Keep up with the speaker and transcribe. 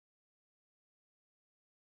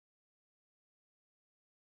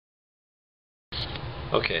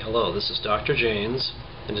Okay, hello, this is Dr. Janes,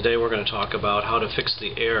 and today we're going to talk about how to fix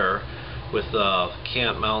the error with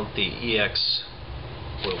can't mount the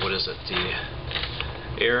the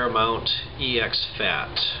error mount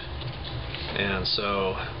Exfat. And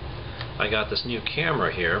so I got this new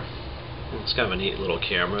camera here. It's kind of a neat little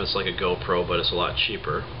camera. It's like a GoPro, but it's a lot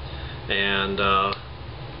cheaper. And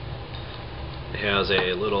it has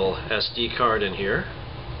a little SD card in here.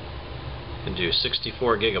 You can do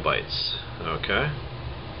 64 gigabytes. Okay.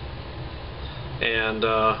 And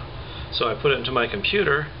so I put it into my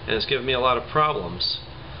computer, and it's giving me a lot of problems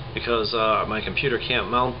because my computer can't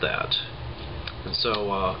mount that. And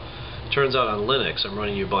so turns out on Linux I'm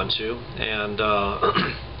running Ubuntu, and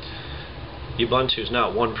Ubuntu is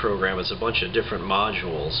not one program, it's a bunch of different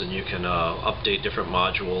modules, and you can update different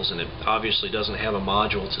modules, and it obviously doesn't have a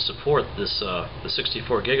module to support this. The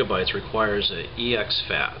 64 gigabytes requires a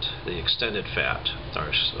Exfat, the extended FAT,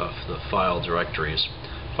 or the file directories,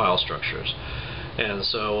 file structures. And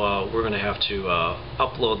so we're going to have to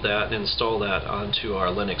upload that and install that onto our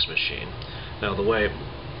Linux machine. Now the way,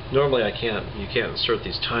 normally you can't insert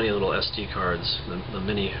these tiny little SD cards, the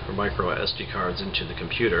mini or micro SD cards into the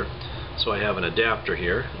computer. So I have an adapter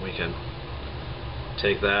here. We can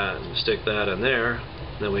take that and stick that in there,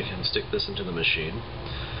 then we can stick this into the machine.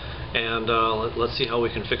 And let's see how we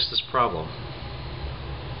can fix this problem.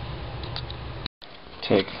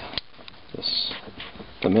 Take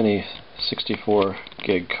the mini 64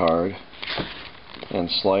 gig card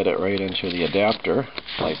and slide it right into the adapter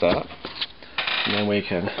like that, and then we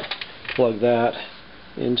can plug that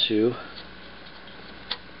into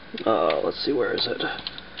let's see, where is it,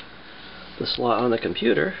 the slot on the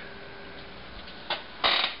computer,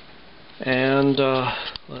 and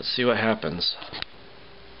let's see what happens.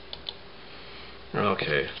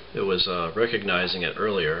 Okay, it was recognizing it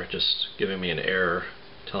earlier, just giving me an error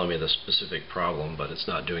telling me the specific problem, but it's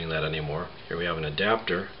not doing that anymore. Here we have an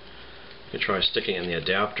adapter. You can try sticking it in the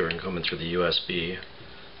adapter and coming through the USB,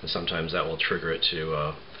 and sometimes that will trigger it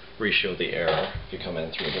to re-show the error if you come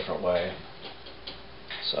in through a different way.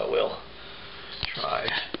 So we'll try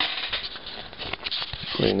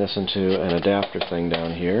putting this into an adapter thing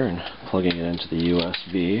down here and plugging it into the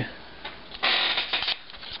USB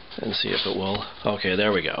and see if it will. Okay,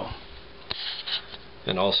 there we go.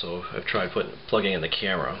 And also I've tried plugging in the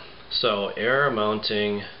camera. So error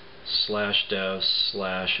mounting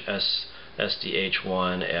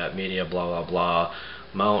 /dev/sdh1 at media blah blah blah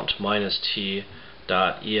mount -t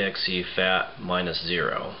dot exe fat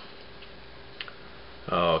 -0.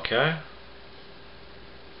 Okay.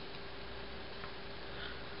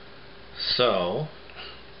 So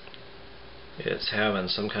it's having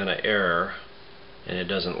some kind of error, and it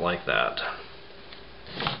doesn't like that.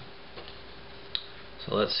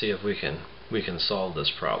 So let's see if we can solve this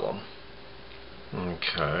problem.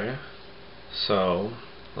 Okay, so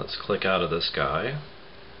let's click out of this guy,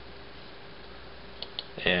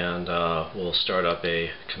 and we'll start up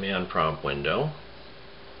a command prompt window.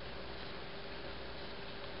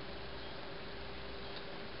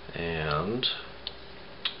 And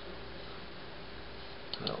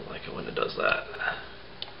I don't like it when it does that.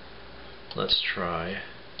 Let's try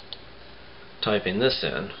typing this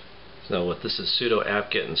in. So what this is, sudo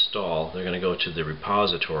apt-get install. They're going to go to the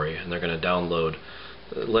repository and they're going to download.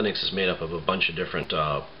 Linux is made up of a bunch of different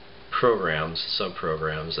programs,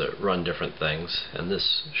 subprograms that run different things, and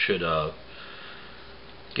this should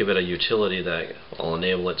give it a utility that will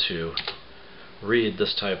enable it to read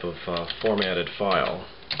this type of formatted file,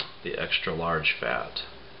 the extra large FAT.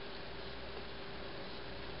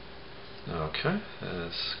 Okay,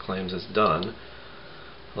 this claims it's done.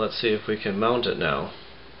 Let's see if we can mount it now.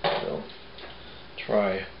 We'll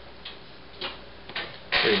try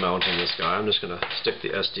remounting this guy. I'm just going to stick the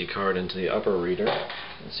SD card into the upper reader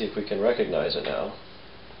and see if we can recognize it now.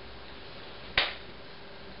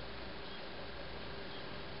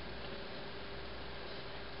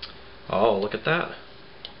 Oh, look at that.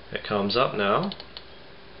 It comes up now.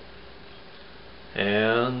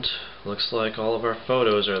 And looks like all of our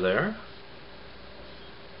photos are there.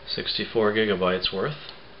 64 gigabytes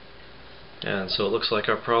worth. And so it looks like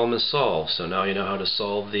our problem is solved. So now you know how to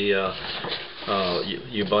solve the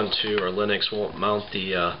Ubuntu or Linux won't mount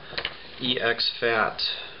the Exfat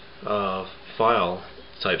file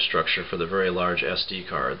type structure for the very large SD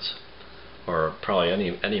cards, or probably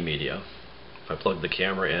any media. If I plug the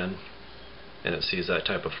camera in and it sees that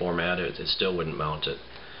type of format, it still wouldn't mount it.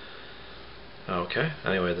 Okay,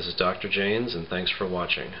 anyway, this is Dr. Janes, and thanks for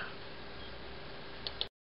watching.